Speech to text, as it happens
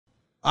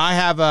I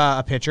have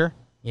a pitcher,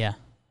 Yeah.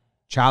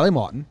 Charlie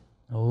Morton.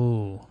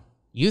 Oh.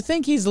 You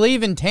think he's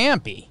leaving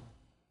Tampa?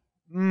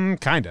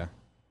 Kinda.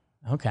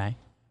 Okay.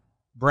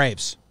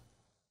 Braves.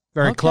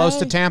 Very close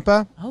to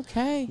Tampa.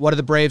 Okay. What do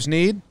the Braves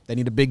need? They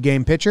need a big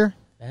game pitcher.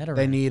 Veteran.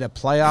 They need a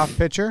playoff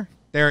pitcher.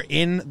 They're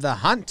in the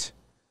hunt.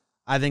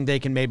 I think they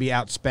can maybe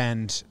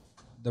outspend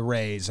the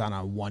Rays on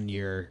a 1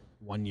 year,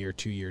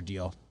 2-year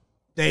deal.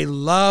 They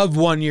love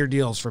 1-year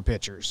deals for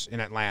pitchers in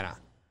Atlanta,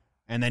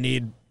 and they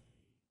need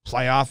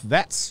playoff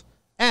vets.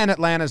 And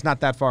Atlanta's not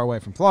that far away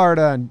from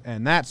Florida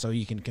and that, so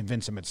you can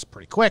convince them it's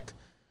pretty quick.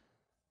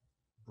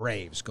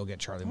 Braves, go get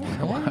Charlie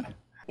Morton.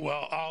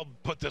 Well, I'll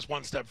put this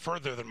one step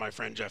further than my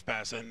friend Jeff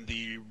Passan.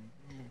 The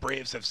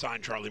Braves have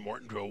signed Charlie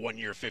Morton to a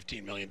 1-year,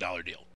 $15 million deal.